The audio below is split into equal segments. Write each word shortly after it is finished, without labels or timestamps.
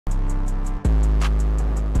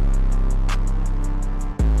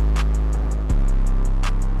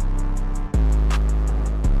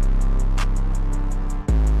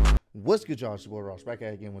What's good, y'all? It's your boy Ross back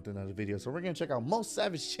at again with another video. So we're gonna check out most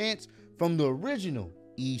savage chants from the original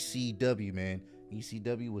ECW, man.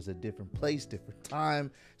 ECW was a different place, different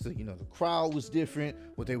time. So, you know, the crowd was different.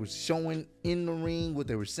 What they were showing in the ring, what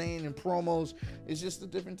they were saying in promos, it's just a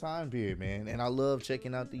different time period, man. And I love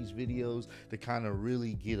checking out these videos to kind of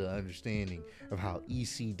really get an understanding of how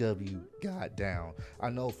ECW got down. I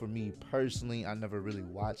know for me personally, I never really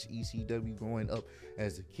watched ECW growing up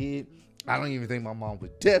as a kid. I don't even think my mom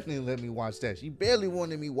would definitely let me watch that. She barely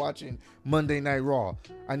wanted me watching Monday Night Raw.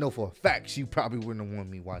 I know for a fact she probably wouldn't have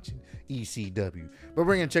wanted me watching ECW. But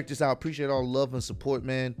we're going to check this out. Appreciate all the love and support,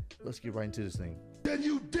 man. Let's get right into this thing. Can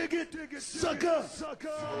you dig it, sucker?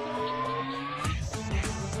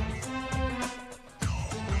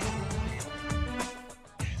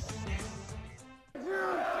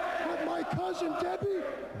 Here with my cousin Debbie.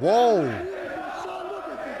 Whoa. Son, look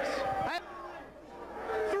at this.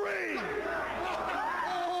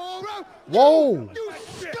 Whoa! You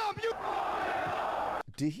scum! You.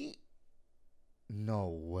 Did he? No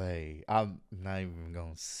way. I'm not even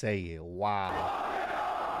gonna say it. Wow.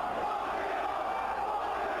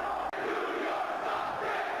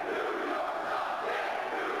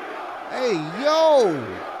 Hey, yo!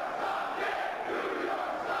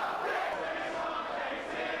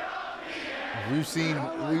 We've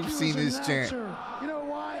seen this chant. You know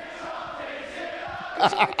why?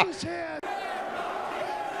 Because I just had.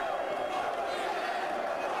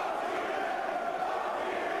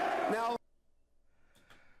 Now,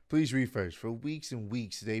 please refresh. For weeks and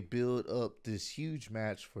weeks, they build up this huge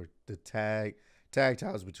match for the tag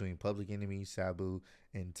titles between Public Enemy, Sabu,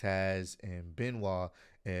 and Taz, and Benoit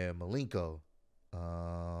and Malenko.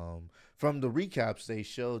 From the recaps, they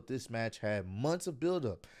showed this match had months of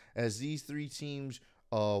buildup as these three teams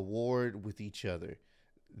warred with each other.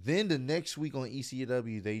 Then the next week on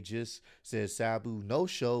ECW, they just said Sabu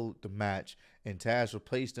no-showed the match, and Taz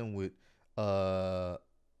replaced him with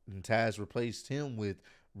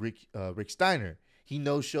Rick Steiner. He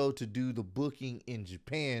no-showed to do the booking in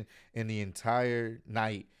Japan, and the entire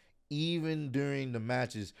night, even during the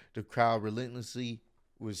matches, the crowd relentlessly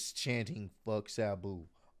was chanting "Fuck Sabu."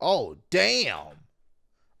 Oh, damn.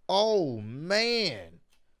 Oh, man.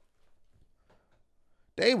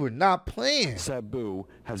 They were not playing. Sabu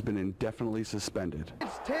has been indefinitely suspended.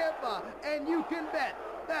 It's Tampa, and you can bet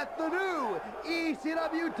that the new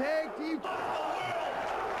ECW Tag Team...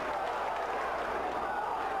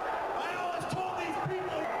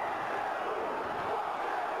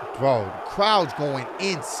 Bro, the crowd's going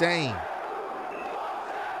insane.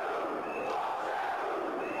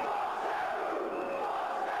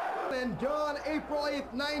 And dawn April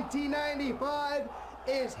 8th, 1995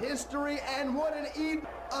 is history, and what an eve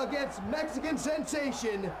against Mexican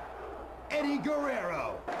sensation Eddie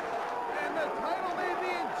Guerrero. And the title may be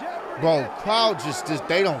in jeopardy. Bro, crowd just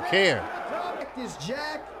they don't care. Is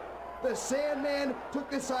Jack. The Sandman took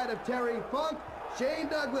the side of Terry Funk. Shane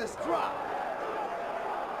Douglas drop.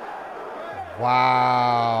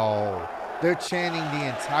 Wow. They're chanting the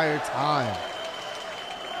entire time.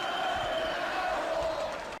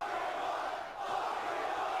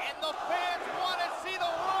 And the fans want to see the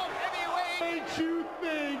world heavyweight. Ain't you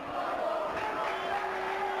think?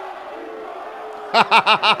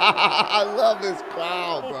 I love this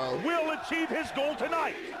crowd, bro. Will achieve his goal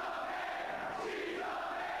tonight.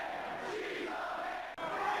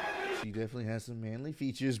 She definitely has some manly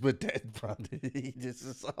features, but that brother, this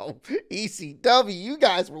is so ECW. You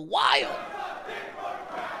guys were wild.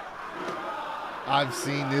 I've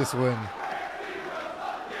seen this one.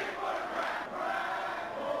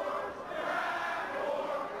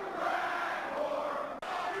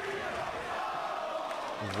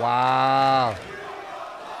 Wow.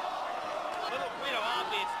 Little Guido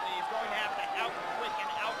obviously is going to have to out-quick and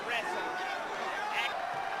out-wrestle.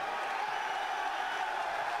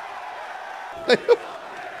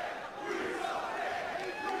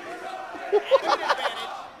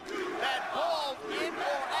 Advantage that Paul in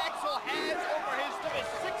or Axel has over his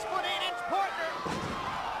 6'8" partner.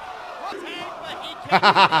 Tag, but he can't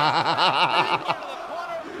into the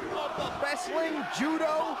corner of the Wrestling,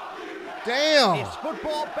 judo, Damn. his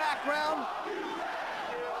football background.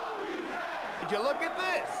 Did you look at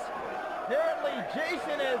this? Apparently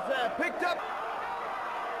Jason has picked up.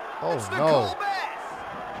 Oh, It's the no. Cole Bass.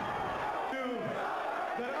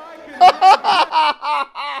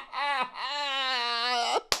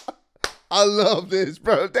 I love this,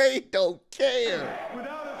 bro. They don't care.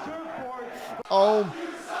 Oh,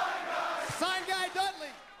 sign guy Dudley.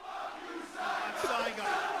 Sign guy.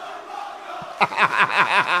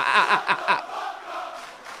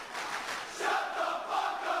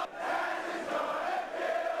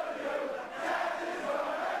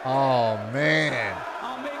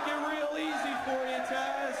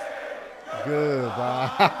 good, bro.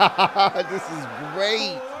 This is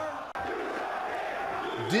great.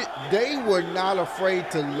 They were not afraid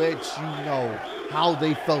to let you know how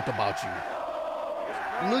they felt about you.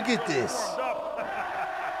 Look at this.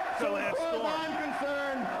 So as far as I'm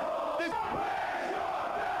concerned,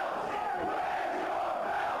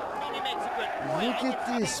 He makes a good point. Look at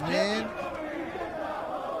this, man.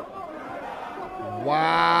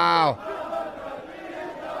 Wow.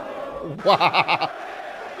 Wow.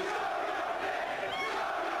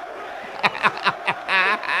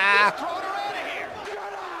 Throwing her out of here.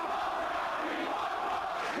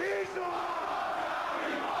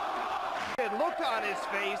 that look on his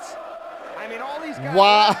face. I mean, all these guys.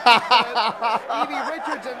 Wow. Evie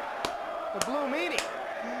Richards and the Blue Meanie.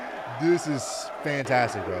 This is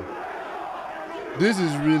fantastic, bro. This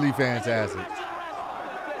is really fantastic.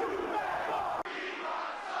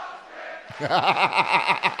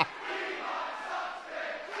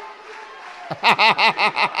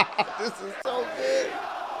 This is so good.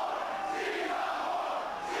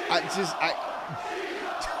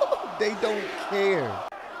 They don't care.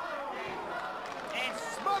 And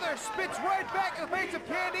Smother spits right back in the face of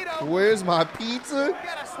Candido. Where's my pizza?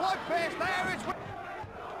 Got a slugfest Irish.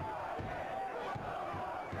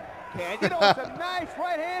 Candido with some nice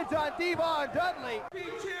right hands on Devon Dudley. Be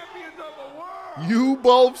champions of the world. You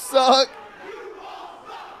both suck.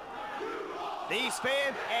 These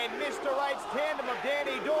fans and Mr. Right's tandem of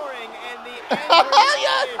Danny Doring and the angry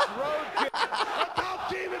Irish road to the top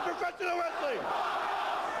team in professional wrestling.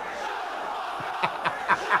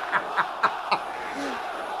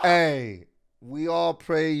 Hey, we all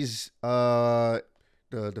praise the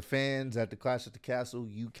fans at the Clash at the Castle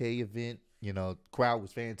UK event. You know, crowd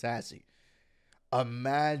was fantastic.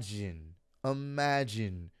 Imagine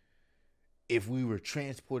if we were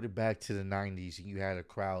transported back to the 90s and you had a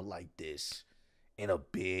crowd like this in a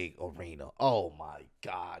big arena. Oh my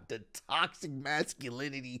God, the toxic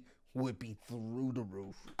masculinity would be through the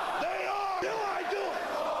roof. They are. Do I do it?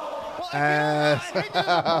 Well, I hate to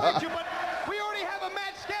disappoint you, but we already have a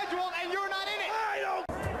match scheduled and you're not in it. I don't.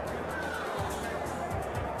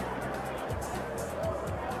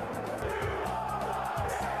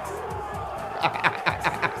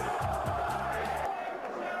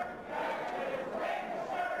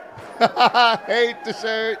 I hate the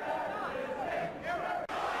shirt.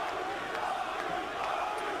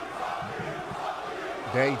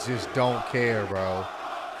 They just don't care, bro.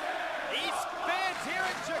 These fans here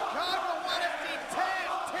in Chicago want to see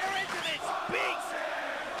Taz tear into this beast.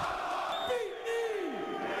 Beat me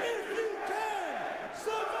if you can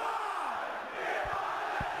survive.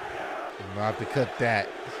 I'm gonna have to cut that.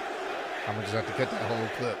 I'm gonna just have to cut that whole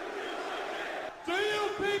clip. Do you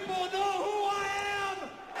people know who I am?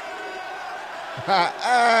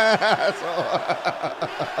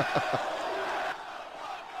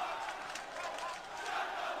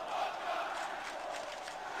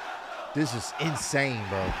 This is insane,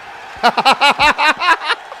 bro.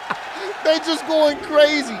 They just going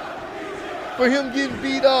crazy for him getting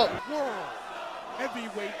beat up. World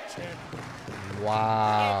heavyweight champion.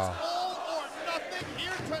 Wow. It's all or nothing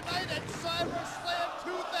here tonight at SummerSlam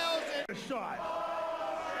 2000. A shot.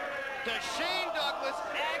 Does Shane Douglas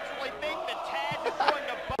actually think that Taz is going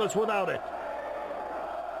to bust? Without it.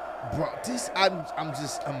 Bro, this I'm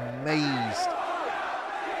just amazed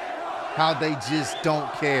how they just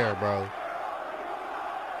don't care, bro.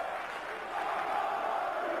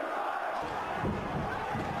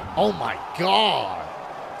 Oh my God.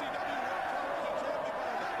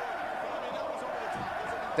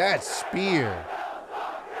 That spear.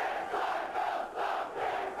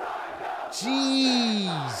 Jeez.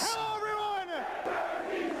 Hello, everyone.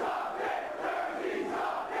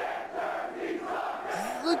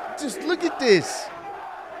 Look at this.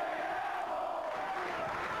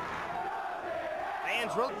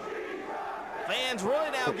 Fans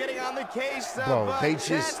really now getting on the case of Bro, they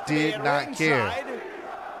just did not care.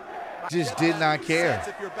 Just did not care.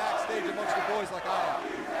 If you're backstage amongst the boys like I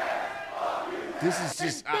am. This is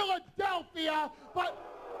just Philadelphia, but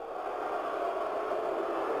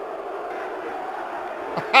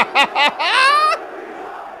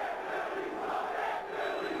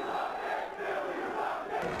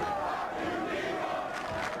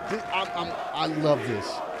I love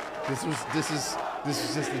this. This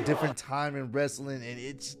is just a different time in wrestling, and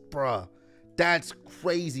it's, bruh, that's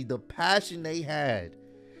crazy. The passion they had.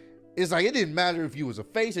 It's like it didn't matter if you was a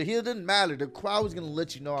face or heel. It didn't matter. The crowd was gonna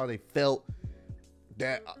let you know how they felt.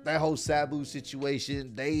 That whole Sabu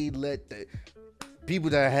situation, they let the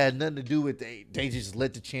people that had nothing to do with it, they just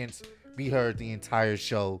let the chants be heard the entire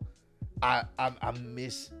show. I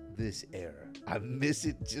miss this era. I miss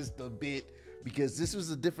it just a bit because this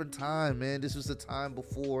was a different time, man. This was a time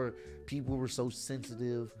before people were so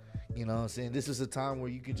sensitive. You know what I'm saying? This is a time where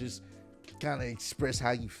you could just kind of express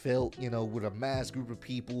how you felt, you know, with a mass group of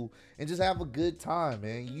people and just have a good time,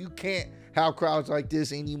 man. You can't have crowds like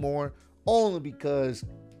this anymore, only because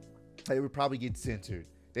they would probably get censored.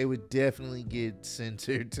 They would definitely get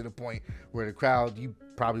censored to the point where the crowd, you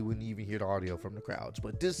probably wouldn't even hear the audio from the crowds.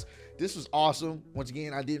 But this was awesome. Once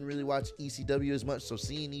again, I didn't really watch ECW as much, so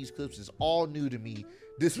seeing these clips is all new to me.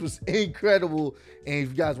 This was incredible. And if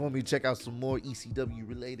you guys want me to check out some more ECW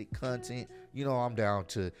related content, you know I'm down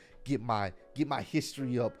to get my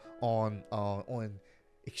history up on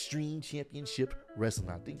Extreme Championship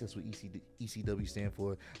Wrestling. I think that's what ECW stand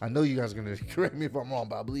for. I know you guys are gonna correct me if I'm wrong,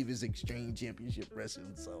 but I believe it's Extreme Championship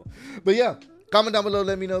Wrestling. So, but yeah, comment down below.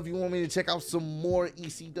 Let me know if you want me to check out some more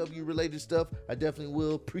ECW related stuff. I definitely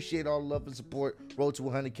will. Appreciate all the love and support. Road to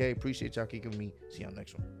 100K. Appreciate y'all kicking me. See y'all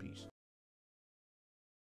next one. Peace.